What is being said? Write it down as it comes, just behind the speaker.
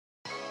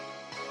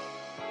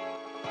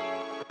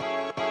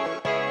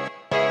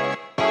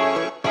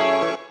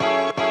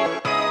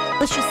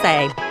let's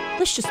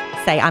just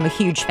say I'm a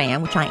huge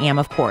fan, which I am,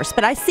 of course,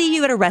 but I see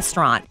you at a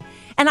restaurant,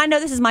 and I know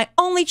this is my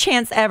only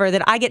chance ever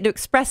that I get to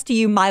express to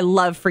you my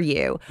love for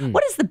you.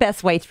 What is the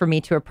best way for me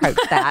to approach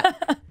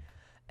that?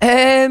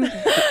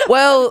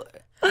 Well,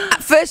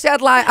 firstly,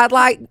 I'd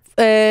like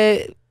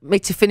me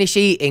to finish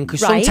eating, because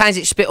sometimes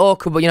it's a bit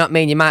awkward, but you know what I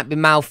mean? You might be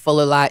mouth full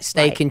of like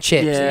steak and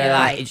chips, and you're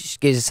like, it just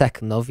gives a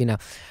second love, you know.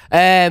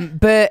 And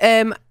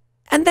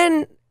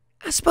then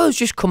I suppose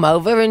just come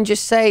over and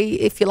just say,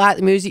 if you like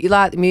the music, you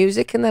like the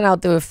music, and then I'll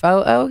do a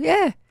photo,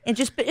 yeah. And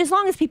just, but as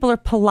long as people are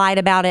polite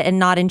about it and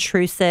not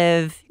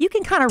intrusive, you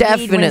can kind of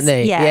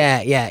Definitely,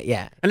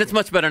 yeah. And it's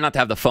much better not to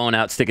have the phone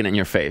out sticking it in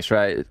your face,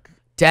 right?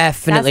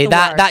 Definitely,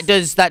 that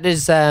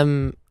does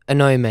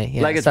annoy me.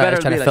 Yeah. Like, it's Sorry, better I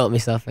was trying to to be filter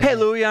myself in. Hey,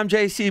 Louie, I'm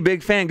JC,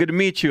 big fan, good to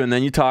meet you. And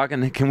then you talk,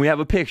 and can we have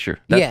a picture?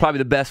 That's probably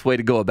the best way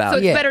to go about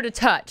it. So it's better to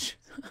touch.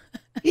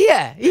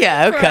 Yeah,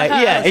 okay,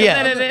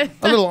 yeah.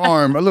 A little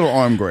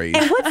arm graze.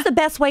 And what's the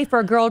best way for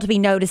a girl to be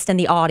noticed in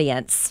the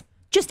audience?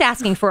 Just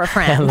asking for a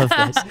friend. I love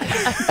this.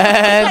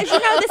 Because, you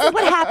know, this is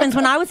what happens.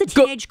 When I was a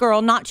teenage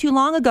girl not too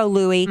long ago,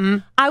 Louie,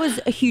 I was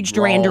a huge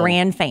Duran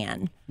Duran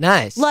fan.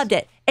 Nice. Loved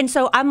it. And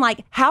so I'm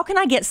like, how can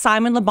I get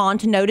Simon Le Bon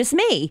to notice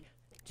me?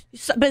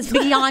 So, but it's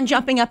beyond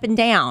jumping up and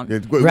down.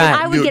 Right.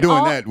 I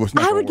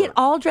would get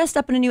all dressed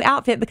up in a new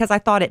outfit because I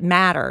thought it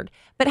mattered.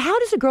 But how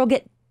does a girl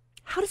get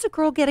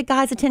a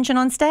guy's attention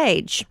on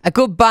stage? A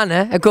good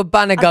banner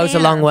goes a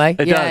long way.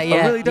 It does. It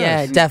really does.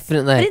 Yeah,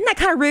 definitely. But isn't that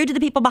kind of rude to the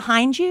people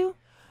behind you?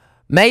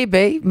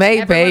 Maybe, but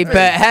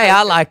hey,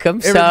 I like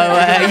them. So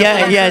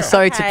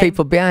sorry to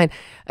people behind.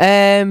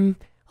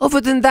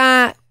 Other than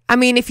that, I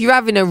mean, if you're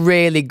having a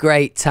really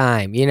great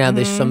time, you know,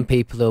 there's some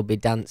people who'll be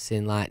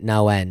dancing like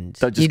no end.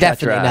 So just you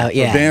definitely know,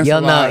 Dance you'll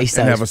a lot notice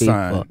and those have a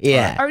people. sign.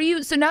 Yeah. Are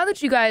you, so now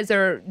that you guys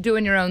are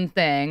doing your own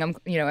thing,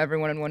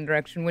 everyone in one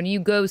direction, when you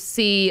go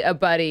see a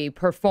buddy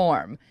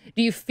perform,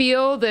 do you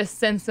feel this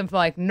sense of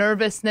like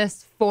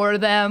nervousness for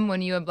them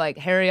when you have like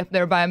Harry up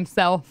there by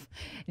himself?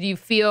 Do you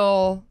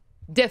feel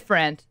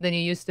different than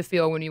you used to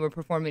feel when you were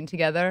performing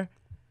together?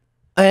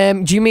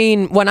 Do you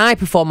mean when I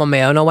perform on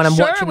my own, or when I'm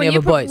watching the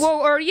other boys?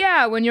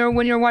 When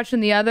you're watching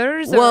the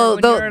others, well, or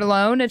when you're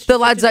alone. It's the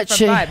just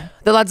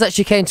the lads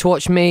actually came to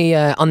watch me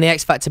on the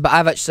X Factor, but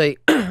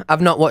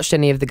I've not watched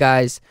any of the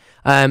guys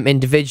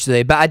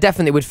individually, but I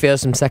definitely would feel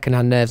some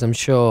secondhand nerves, I'm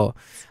sure.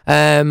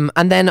 And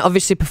then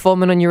obviously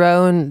performing on your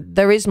own,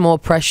 there is more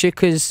pressure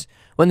because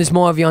when there's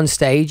more of you on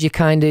stage, you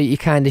kind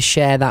of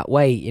share that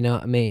weight. You know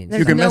what I mean?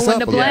 There's no one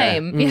to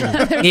blame.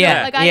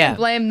 Yeah. I can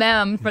blame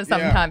them for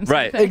sometimes.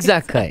 Right.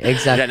 Exactly.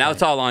 Yeah, now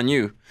it's all on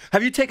you.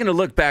 Have you taken a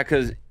look back?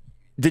 Because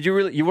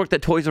you worked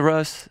at Toys R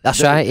Us?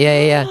 That's right.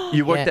 Yeah.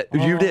 You worked at.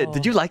 You did.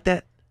 Did you like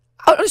that?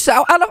 Honestly,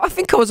 I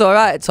think I was all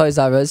right at Toys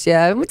R Us.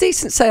 Yeah, I'm a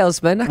decent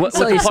salesman. What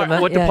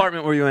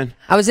department were you in?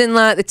 I was in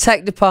like the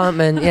tech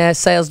department. Yeah,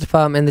 sales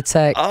department, the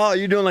tech. Oh,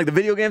 you're doing like the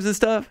video games and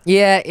stuff?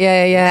 Yeah,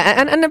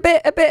 and a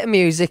bit of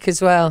music as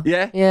well.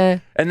 Yeah.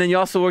 And then you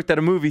also worked at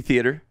a movie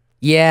theater.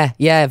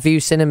 Yeah, View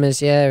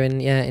Cinemas.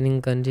 In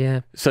England.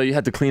 Yeah. So you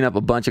had to clean up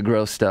a bunch of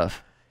gross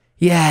stuff.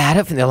 Yeah, I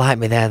don't think they like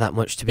me there that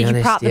much, to be honest. Did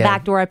you prop the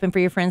back door open for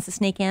your friends to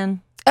sneak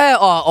in?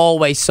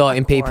 Always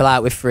sorting people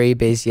out with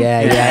freebies.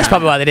 Yeah. It's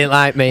probably why they didn't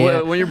like me.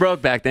 Well, when you're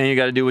broke back then, you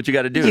got to do what you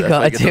got to do. You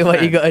got to do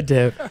what you got to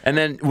do. And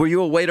then, were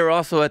you a waiter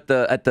also at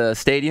the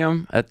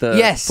stadium, at the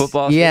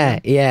football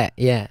stadium?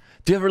 Yeah.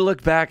 Do you ever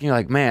look back and you're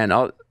like, man,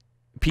 I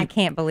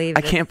can't believe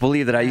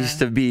that I used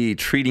to be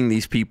treating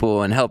these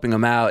people and helping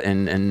them out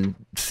and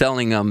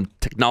selling them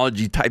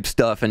technology type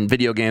stuff and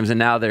video games, and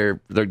now their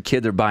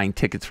kids are buying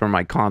tickets for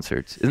my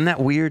concerts. Isn't that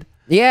weird?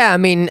 Yeah, I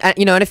mean,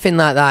 anything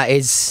like that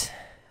is,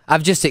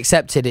 I've just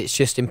accepted it's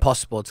just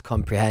impossible to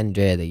comprehend,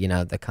 really,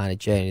 the kind of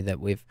journey that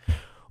we've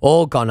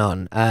all gone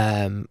on.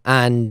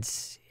 And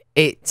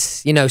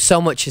it's,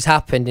 so much has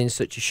happened in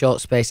such a short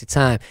space of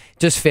time. It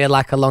does feel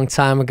like a long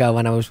time ago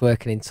when I was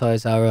working in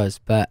Toys R Us.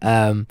 But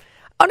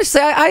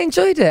honestly, I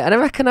enjoyed it, and I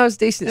reckon I was a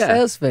decent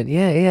salesman.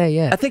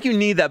 Yeah. I think you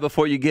need that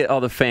before you get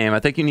all the fame. I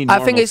think you need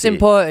normalcy. I think it's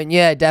important.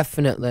 Yeah,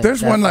 definitely.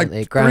 There's one like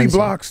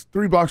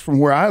three blocks from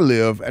where I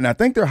live, and I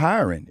think they're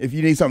hiring if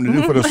you need something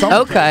to do for the summer.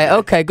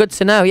 Okay, good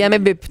to know. Yeah,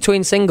 maybe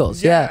between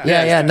singles. Yeah,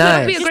 nice. That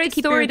would be a great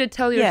story to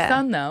tell your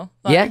son, though.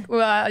 Like,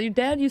 well, your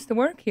dad used to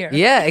work here.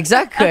 Yeah,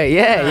 exactly.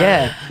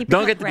 Yeah.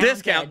 Don't get the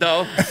discount,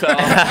 though. So they're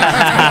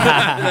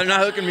not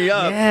hooking me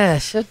up. Yeah,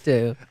 should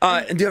do.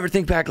 And do you ever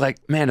think back,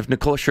 like, man, if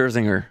Nicole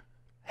Scherzinger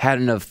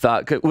hadn't have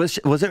thought, was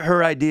it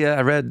her idea?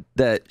 I read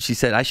that she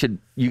said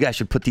you guys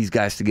should put these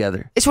guys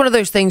together. It's one of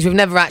those things we've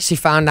never actually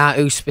found out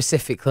who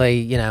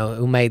specifically,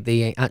 who made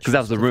the actual, because that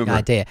was the rumor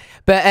idea.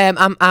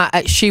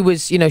 But she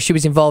was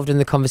involved in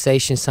the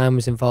conversation. Sam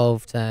was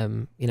involved.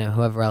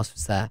 Whoever else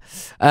was there.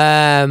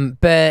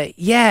 But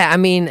yeah, I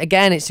mean,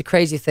 again, it's a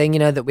crazy thing,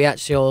 that we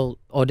actually all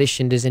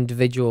auditioned as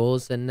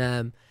individuals,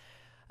 and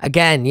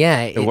again,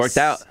 it worked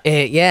out.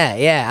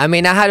 Yeah. I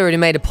mean, I had already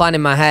made a plan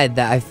in my head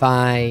that if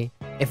I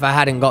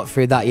hadn't got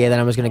through that year, then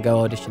I was going to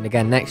go audition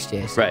again next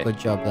year. So good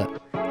job that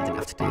I didn't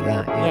have to do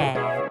that.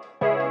 Yeah.